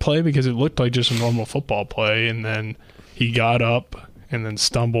play because it looked like just a normal football play. And then he got up and then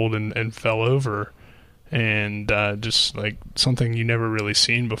stumbled and fell over. And just like something you never really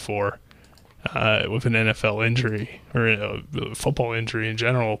seen before. With an NFL injury or a football injury in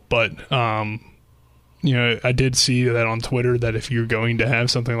general. But, I did see that on Twitter that if you're going to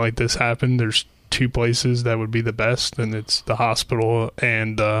have something like this happen, there's two places that would be the best, and it's the hospital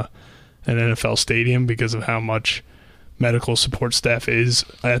and an NFL stadium because of how much medical support staff is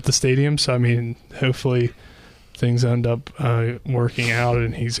at the stadium. So, I mean, hopefully things end up working out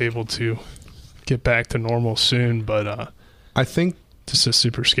and he's able to get back to normal soon. But I think it's a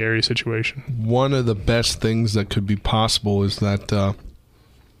super scary situation. One of the best things that could be possible is that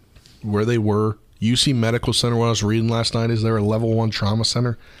where they were, UC Medical Center, what I was reading last night, is they're a level 1 trauma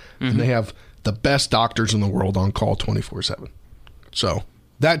center, and they have the best doctors in the world on call 24/7. So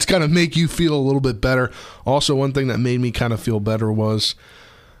that's going to make you feel a little bit better. Also, one thing that made me kind of feel better was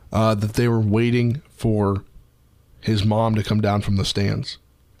that they were waiting for his mom to come down from the stands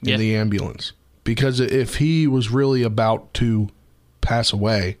in the ambulance. Because if he was really about to pass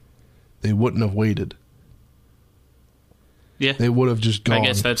away, they wouldn't have waited. Yeah. They would have just gone. I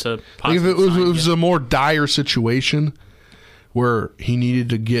guess that's a positive sign. If it was a more dire situation where he needed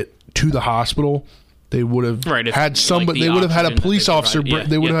to get to the hospital, they would have had somebody. They would have had a police officer.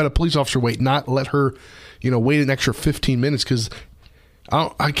 They would have had a police officer wait, not let her, wait an extra 15 minutes because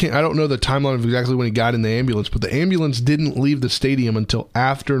I don't know the timeline of exactly when he got in the ambulance, but the ambulance didn't leave the stadium until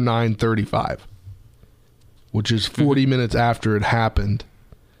after 9:35, which is 40 minutes after it happened.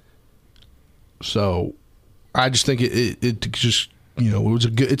 So, I just think it just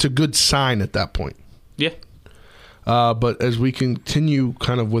it's a good sign at that point. Yeah. But as we continue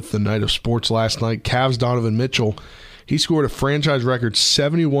kind of with the night of sports last night, Cavs Donovan Mitchell, he scored a franchise record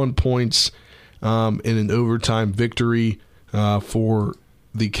 71 points in an overtime victory for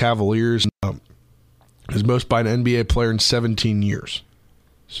the Cavaliers, his most by an NBA player in 17 years.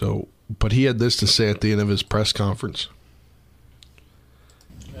 So, but he had this to say at the end of his press conference.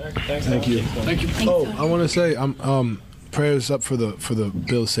 Thank you. I want to say prayers up for the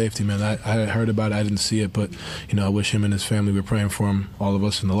Bills' safety, man. I heard about it. I didn't see it, but I wish him and his family. We're praying for him. All of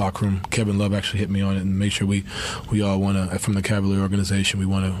us in the locker room. Kevin Love actually hit me on it and make sure we all want to, from the Cavalier organization, we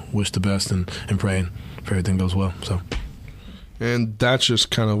want to wish the best and praying for everything goes well. So. And that's just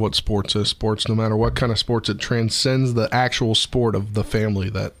kind of what sports is. Sports, no matter what kind of sports, it transcends the actual sport of the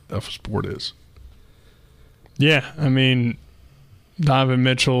family that a sport is. Yeah, I mean, Donovan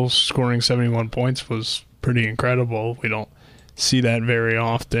Mitchell scoring 71 points was pretty incredible. We don't see that very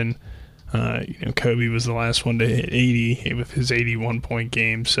often. Kobe was the last one to hit 80 with his 81-point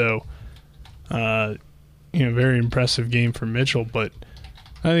game. So, very impressive game for Mitchell. But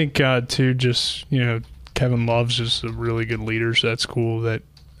I think, too, just, Kevin Love's just a really good leader, so that's cool that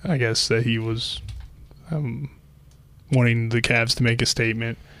I guess that he was wanting the Cavs to make a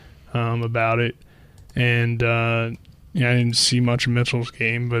statement about it. And, I didn't see much of Mitchell's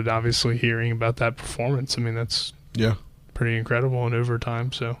game, but obviously hearing about that performance, I mean, that's pretty incredible in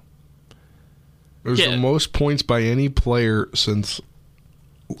overtime. So it was the most points by any player since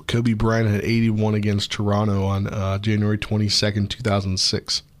Kobe Bryant had 81 against Toronto on January 22nd,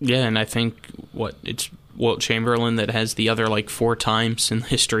 2006. Yeah, and I think it's Wilt Chamberlain that has the other 4 times in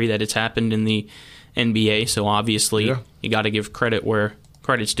history that it's happened in the NBA. So obviously you got to give credit where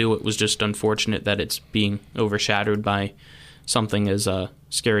credit's due. It was just unfortunate that it's being overshadowed by something as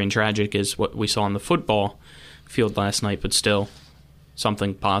scary and tragic as what we saw on the football field last night, but still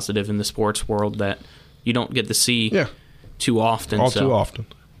something positive in the sports world that you don't get to see too often. Too often.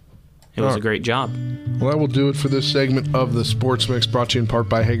 It was a great job. Well, that will do it for this segment of the Sports Mix, brought to you in part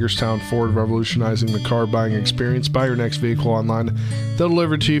by Hagerstown Ford, revolutionizing the car buying experience. Buy your next vehicle online. They'll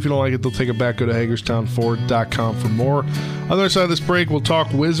deliver it to you. If you don't like it, they'll take it back. Go to HagerstownFord.com for more. On the other side of this break, we'll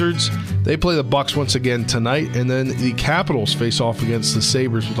talk Wizards. They play the Bucks once again tonight, and then the Capitals face off against the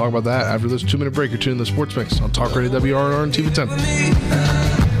Sabres. We'll talk about that after this 2-minute break. You're tuning in to the Sports Mix on Talk Radio WRNR and TV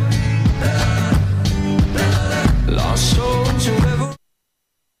 10. Lost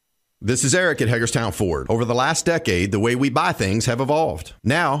This is Eric at Hagerstown Ford. Over the last decade, the way we buy things have evolved.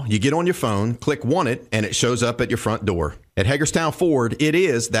 Now, you get on your phone, click Want It, and it shows up at your front door. At Hagerstown Ford, it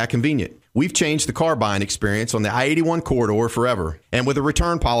is that convenient. We've changed the car buying experience on the I-81 corridor forever. And with a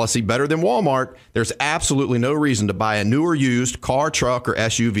return policy better than Walmart, there's absolutely no reason to buy a new or used car, truck, or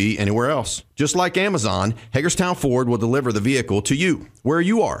SUV anywhere else. Just like Amazon, Hagerstown Ford will deliver the vehicle to you, where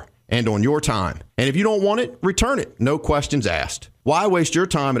you are, and on your time. And if you don't want it, return it. No questions asked. Why waste your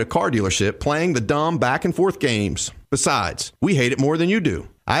time at a car dealership playing the dumb back and forth games? Besides, we hate it more than you do.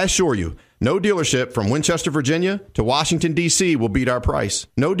 I assure you, no dealership from Winchester, Virginia to Washington, D.C. will beat our price.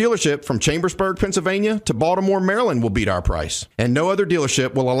 No dealership from Chambersburg, Pennsylvania to Baltimore, Maryland will beat our price. And no other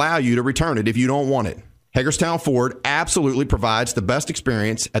dealership will allow you to return it if you don't want it. Hagerstown Ford absolutely provides the best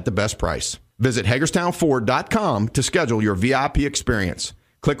experience at the best price. Visit HagerstownFord.com to schedule your VIP experience.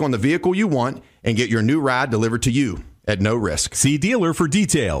 Click on the vehicle you want and get your new ride delivered to you at no risk. See dealer for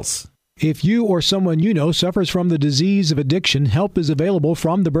details. If you or someone you know suffers from the disease of addiction, help is available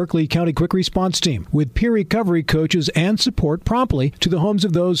from the Berkeley County Quick Response Team with peer recovery coaches and support promptly to the homes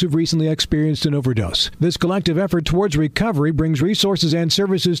of those who've recently experienced an overdose. This collective effort towards recovery brings resources and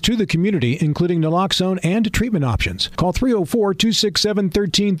services to the community, including naloxone and treatment options. Call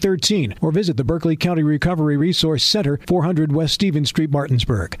 304-267-1313 or visit the Berkeley County Recovery Resource Center, 400 West Stevens Street,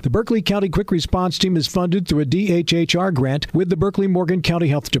 Martinsburg. The Berkeley County Quick Response Team is funded through a DHHR grant with the Berkeley Morgan County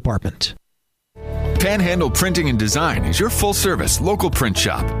Health Department. Panhandle Printing and Design is your full-service local print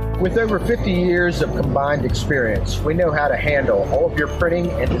shop. With over 50 years of combined experience, we know how to handle all of your printing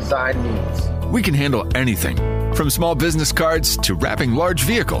and design needs. We can handle anything, from small business cards to wrapping large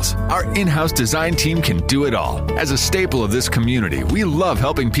vehicles. Our in-house design team can do it all. As a staple of this community, we love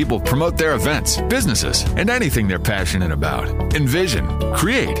helping people promote their events, businesses, and anything they're passionate about. Envision,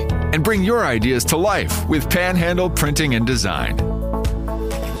 create, and bring your ideas to life with Panhandle Printing and Design.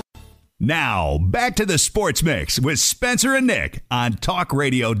 Now, back to the Sports Mix with Spencer and Nick on Talk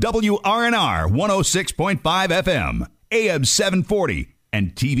Radio WRNR 106.5 FM, AM 740,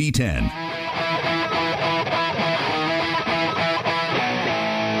 and TV 10.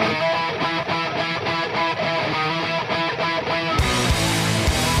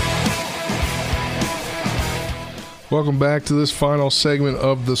 Welcome back to this final segment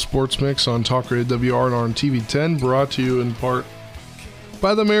of the Sports Mix on Talk Radio WRNR and TV 10, brought to you in part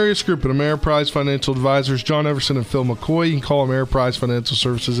by the Marius Group and Ameriprise Financial Advisors, John Everson and Phil McCoy. You can call Ameriprise Financial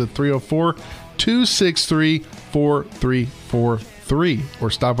Services at 304-263-4343 or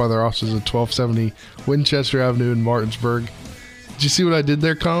stop by their offices at 1270 Winchester Avenue in Martinsburg. Did you see what I did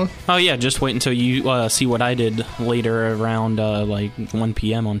there, Colin? Oh, yeah. Just wait until you see what I did later around like 1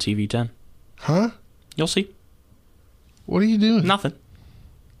 p.m. on TV 10. Huh? You'll see. What are you doing? Nothing.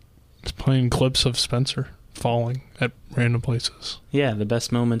 It's playing clips of Spencer falling at random places. Yeah, the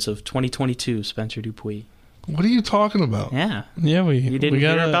best moments of 2022, Spencer Dupuis. What are you talking about? Yeah. Yeah, you didn't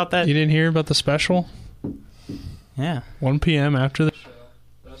hear about that? You didn't hear about the special? Yeah. 1 p.m. after the show.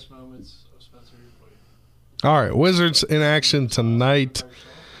 Best moments of Spencer Dupuis. All right, Wizards in action tonight.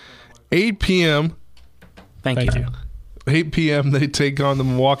 8 p.m. Thank you. 8 p.m. they take on the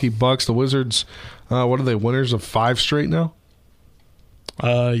Milwaukee Bucks. The Wizards, what are they, winners of 5 straight now?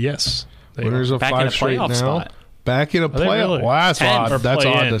 Yes. Winners of 5 straight now. Spot. Back in a playoff. Really? Wow, that's odd. That's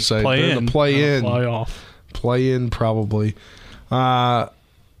odd to say. They're in the play-in. Play-in, probably. Yeah,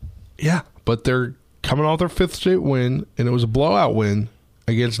 but they're coming off their 5th straight win, and it was a blowout win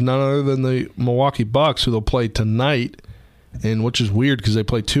against none other than the Milwaukee Bucks, who they'll play tonight, and which is weird because they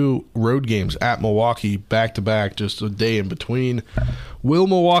play 2 road games at Milwaukee back-to-back, just a day in between. Will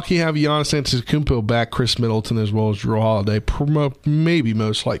Milwaukee have Giannis Antetokounmpo back, Chris Middleton, as well as Jrue Holiday? Maybe,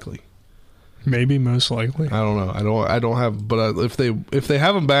 most likely. Maybe, most likely. I don't know. I don't have. But if they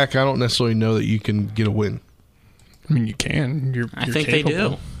have them back, I don't necessarily know that you can get a win. I mean, you can. I you're think capable. they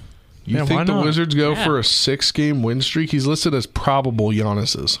do. You think the Wizards go for a 6-game win streak? He's listed as probable.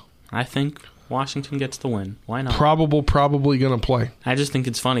 Giannis's. I think Washington gets the win. Why not? Probably going to play. I just think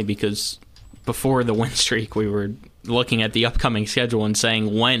it's funny because before the win streak, we were looking at the upcoming schedule and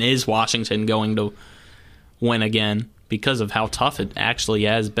saying, when is Washington going to win again? Because of how tough it actually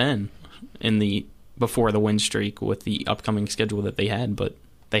has been before the win streak with the upcoming schedule that they had, but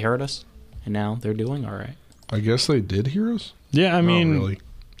they hurt us, and now they're doing all right. I guess they did hear us? Yeah, I mean, really.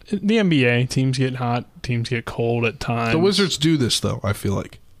 The NBA, teams get hot, teams get cold at times. The Wizards do this, though, I feel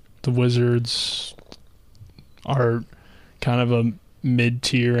like. The Wizards are kind of a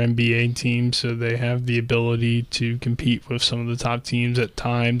mid-tier NBA team, so they have the ability to compete with some of the top teams at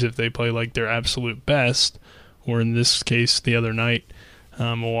times if they play like their absolute best, or in this case, the other night,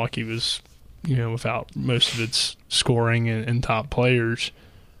 Milwaukee was, without most of its scoring and top players.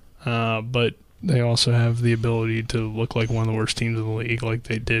 but they also have the ability to look like one of the worst teams in the league like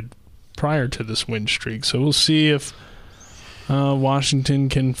they did prior to this win streak. So we'll see if Washington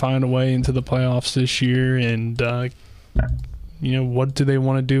can find a way into the playoffs this year, and what do they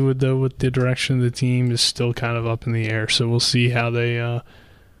want to do with the direction of the team is still kind of up in the air. So we'll see how they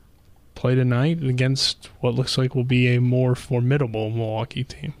play tonight against what looks like will be a more formidable Milwaukee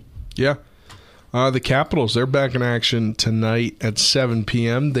team. Yeah. The Capitals, they're back in action tonight at 7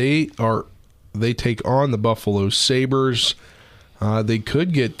 p.m. They take on the Buffalo Sabres. They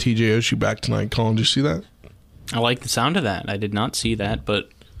could get TJ Oshie back tonight. Colin, did you see that? I like the sound of that. I did not see that, but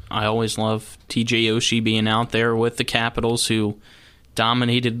I always love TJ Oshie being out there with the Capitals, who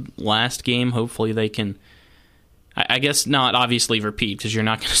dominated last game. Hopefully they can, I guess not obviously repeat, because you're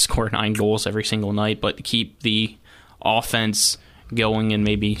not going to score 9 goals every single night, but keep the offense going and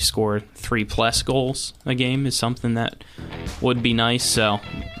maybe score 3+ goals a game is something that would be nice. So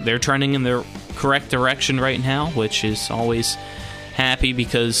they're trending in the correct direction right now, which is always happy,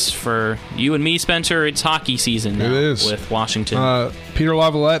 because for you and me, Spencer, it's hockey season now. It is. With Washington. Peter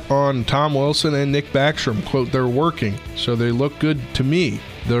Lavalette on Tom Wilson and Nick Backstrom, quote, "They're working, so they look good to me.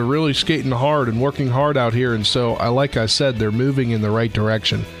 They're really skating hard and working hard out here, and so, like I said, they're moving in the right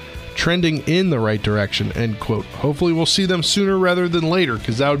direction. Trending in the right direction," end quote. Hopefully we'll see them sooner rather than later,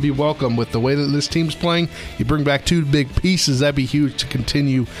 because that would be welcome. With the way that this team's playing, you bring back 2 big pieces, that'd be huge to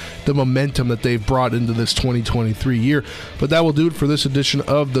continue the momentum that they've brought into this 2023 year. But that will do it for this edition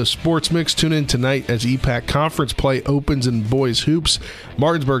of the Sports Mix. Tune in tonight as EPAC Conference play opens in boys hoops.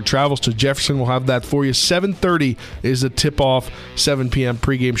 Martinsburg travels to Jefferson. We'll have that for you. 7:30 is the tip-off. 7 p.m.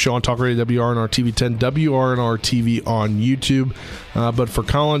 pregame show on Talk Radio WRNR TV 10, WRNR TV on YouTube. But for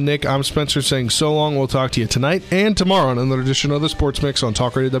Colin, Nick, I'm Spencer saying so long. We'll talk to you tonight and tomorrow on another edition of the Sports Mix on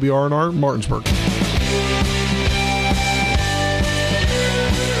Talk Radio WRNR Martinsburg.